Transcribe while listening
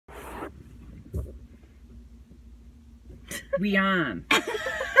We on.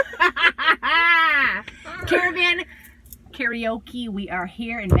 Caravan Karaoke. We are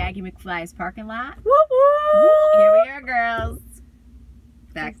here in Maggie McFly's parking lot. Woo woo! Here we are, girls.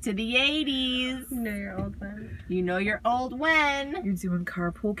 Back to the 80s. You know you're old when. You know you're old when. You're doing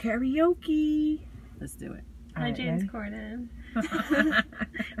carpool karaoke. Let's do it. Hi, Alright, James ready? Corden.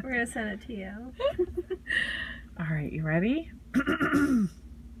 We're gonna send it to you. All right, you ready?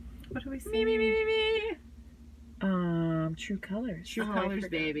 What do we see? Me. True colors. True Oh, I colors,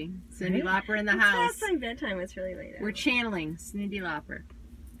 forgot. baby. Cindy Right? Lauper in the It's house. past my bedtime. It's really late. We're channeling Cindy Lauper.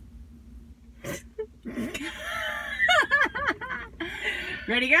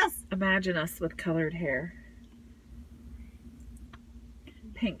 Ready, girls? Imagine us with colored hair.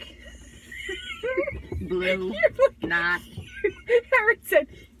 Pink. Blue. Not. Howard said,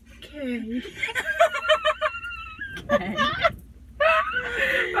 okay. Okay.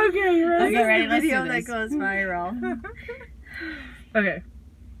 Okay, you ready? Okay, ready? Let's Video do that this. goes viral. Okay.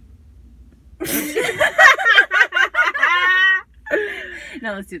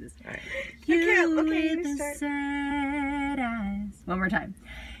 No, let's do this. All right. Okay, with you the start. sad eyes. One more time.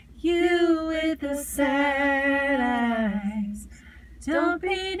 You with the sad eyes. Don't be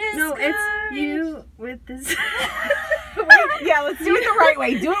discouraged. No, it's you with this. Wait, yeah, let's do it the right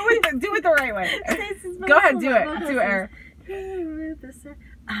way. Do it the right way. Go ahead, do it. Do it, Eric. You with the sad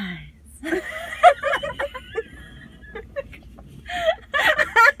eyes.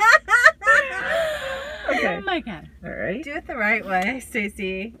 Okay. Oh my god. All right. Do it the right way,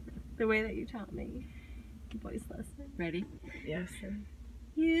 Stacy. The way that you taught me. Voice lesson. Ready? Yes.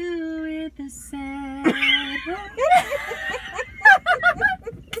 You with the sad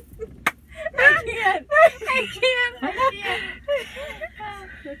I can't.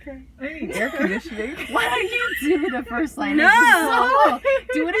 Okay. I need air conditioning. Why don't you do the first line? No! As a solo?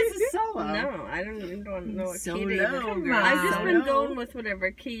 Do it as a solo. No, I don't even know what So key to low, even. girl. I've just So been low. going with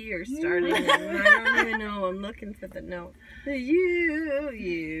whatever key you're starting in, and I don't even know. I'm looking for the note.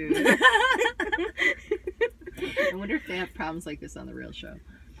 You. I wonder if they have problems like this on the real show.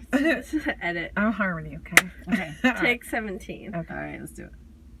 This is an edit. I'm harmony, okay? Okay. Take 17. Okay. All right, let's do it.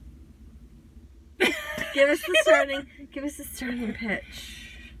 Give us the starting. Give us the starting pitch.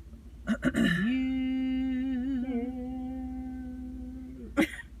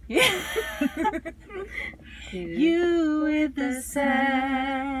 You with the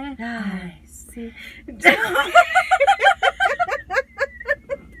sad eyes. See?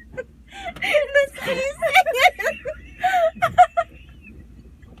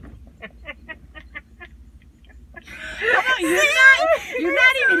 You're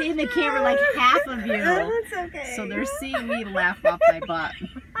not even in the camera, like half of you. That's okay. So they're seeing me laugh off my butt.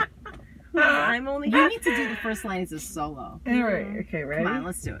 I'm only You half. need to do the first line as a solo. All right. Okay, ready? Come on,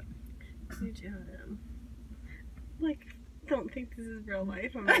 let's do it. You do them. Like, don't think this is real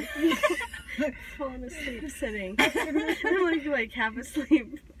life. I'm like falling asleep sitting. I'm like half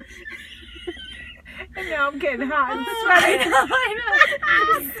asleep. And now I'm getting hot and I sweaty.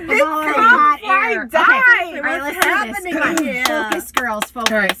 know. Of all our hot I air. died. Okay. All right, What's let's do happening this. Come on. here? Focus, girls.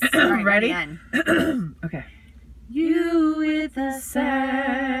 Focus. All right. All right, Ready? again. Okay. You with the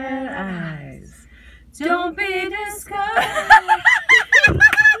sad Eyes. Don't be discouraged.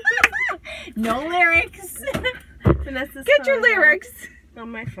 No lyrics. Vanessa's Get your phone. lyrics. Oh,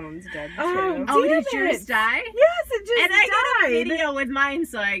 my phone's dead too. Oh, Oh, damn did yours it. die? Yes, it just And I got a died. video with mine,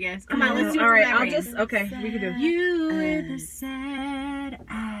 so I guess. Come on, let's do it. All right, from I'll memory. just, okay, we can do it. You with the sad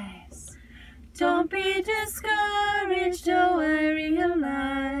eyes. Don't be discouraged, oh, I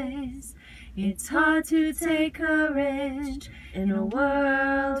realize it's hard to take courage in a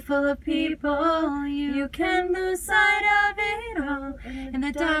world full of people. You can lose sight of it all, and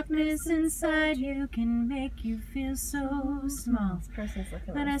the darkness inside you can make you feel so small. This person's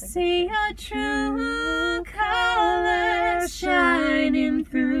looking But at I us like see your true colors shining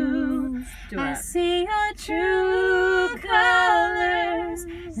through. Do I it. see your true colors,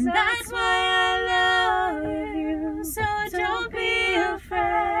 and that's why I love you. So don't be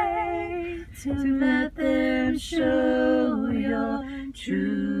afraid to let them show your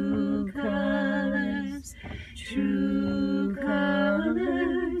true colors. True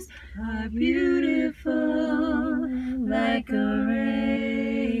colors are beautiful like a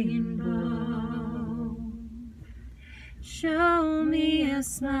rainbow. Show me a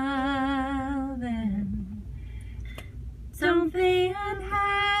smile then. Don't be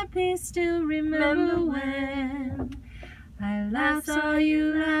unhappy, still remember when I last saw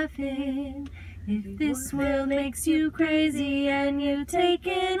you laughing. If this world makes you crazy and you've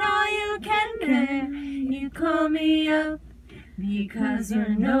taken all you can bear, you call me up Because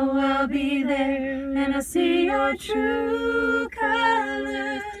you know I'll be there, and I see your true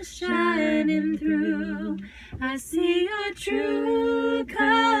colors shining through. I see your true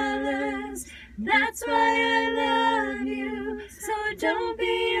colors, that's why I love you. So don't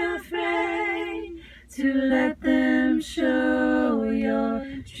be afraid to let them show your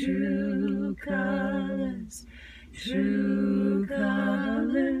true colors. True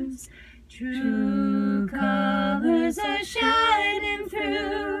colors, true colors are shining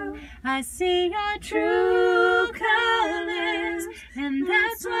through. I see your true colors, and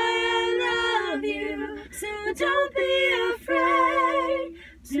that's why I love you. So don't be afraid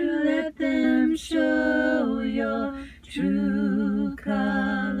to let them show your true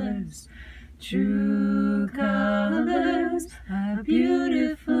colors. True colors are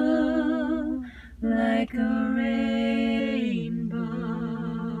beautiful like a rainbow.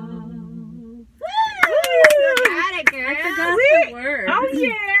 Got it, girl. I forgot the word. Oh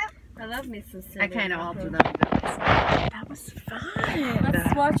yeah. I love me some silly. I kind of all do them. That was fun.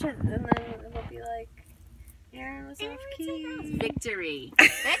 Let's watch it and then it'll be like Aaron was off key. Victory.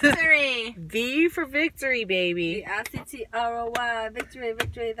 Victory. V for victory, baby. V-I-C-T-R-O-Y. Victory,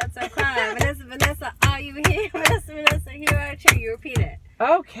 victory, that's our cry. Vanessa, Vanessa, are you here? Vanessa, Vanessa, here our cheer. You repeat it.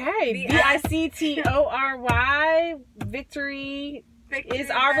 Okay. V-I-C-T-O-R-Y. Victory is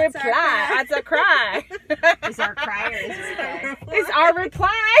our reply. That's a cry. Is our cry or is our cry? It's our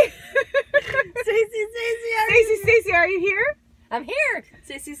reply. Stacy, are you here? I'm here.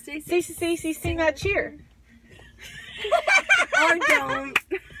 Stacy. Stacy, sing that cheer. Or don't.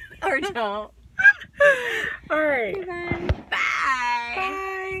 Or don't. All right. Bye.